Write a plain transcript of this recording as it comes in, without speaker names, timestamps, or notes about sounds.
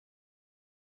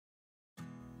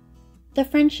The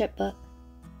Friendship Book.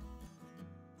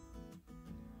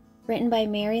 Written by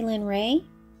Mary Lyn Ray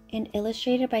and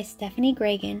illustrated by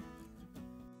Graegin.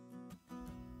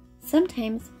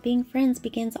 Sometimes being friends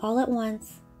begins all at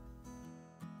once.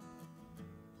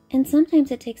 And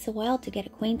sometimes it takes a while to get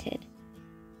acquainted.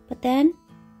 But then,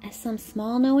 as some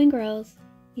small knowing grows,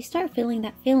 you start feeling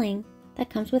that feeling that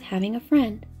comes with having a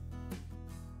friend.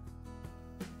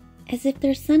 As if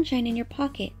there's sunshine in your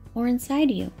pocket or inside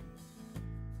you.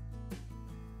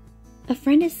 A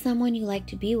friend is someone you like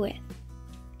to be with,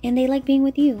 and they like being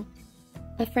with you.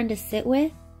 A friend to sit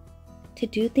with, to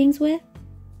do things with,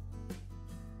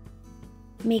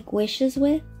 make wishes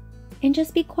with, and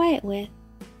just be quiet with.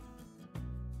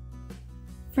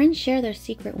 Friends share their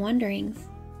secret wanderings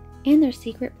and their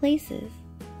secret places.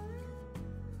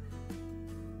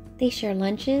 They share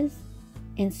lunches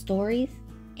and stories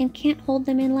and can't hold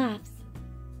them in laughs.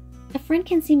 A friend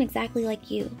can seem exactly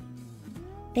like you.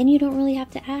 Then you don't really have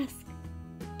to ask,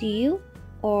 do you?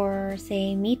 Or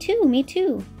say, me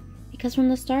too, because from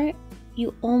the start,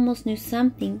 you almost knew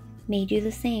something made you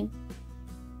the same.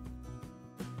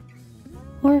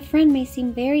 Or a friend may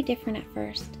seem very different at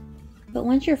first, but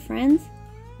once you're friends,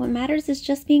 what matters is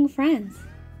just being friends.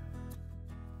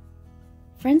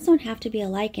 Friends don't have to be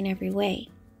alike in every way,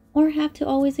 or have to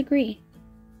always agree.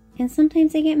 And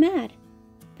sometimes they get mad,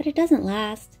 but it doesn't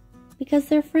last, because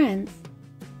they're friends.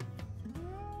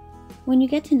 When you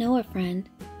get to know a friend,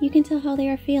 you can tell how they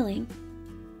are feeling.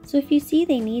 So if you see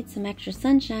they need some extra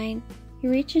sunshine,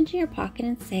 you reach into your pocket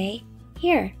and say,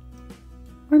 here.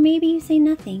 Or maybe you say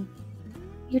nothing.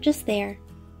 You're just there.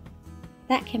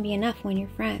 That can be enough when you're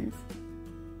friends.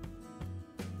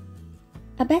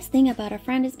 A best thing about a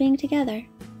friend is being together.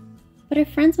 But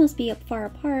if friends must be far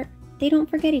apart, they don't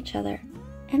forget each other,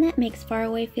 and that makes far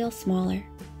away feel smaller.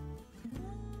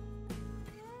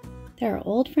 There are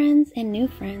old friends and new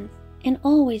friends, and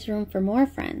always room for more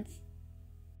friends.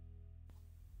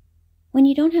 When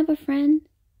you don't have a friend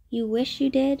you wish you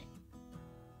did,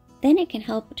 then it can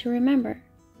help to remember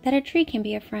that a tree can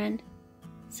be a friend.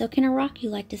 So can a rock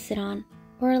you like to sit on,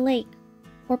 or a lake,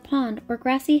 or pond, or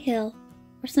grassy hill,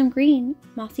 or some green,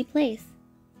 mossy place.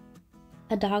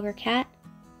 A dog or cat,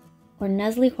 or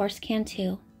nuzzly horse can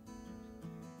too.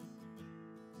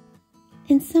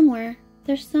 And somewhere,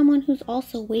 there's someone who's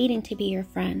also waiting to be your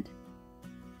friend,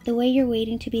 the way you're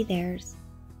waiting to be theirs.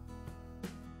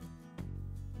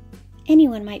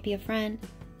 Anyone might be a friend,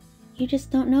 you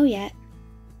just don't know yet.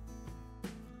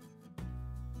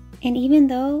 And even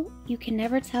though you can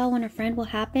never tell when a friend will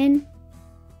happen,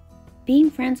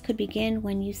 being friends could begin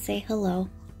when you say hello.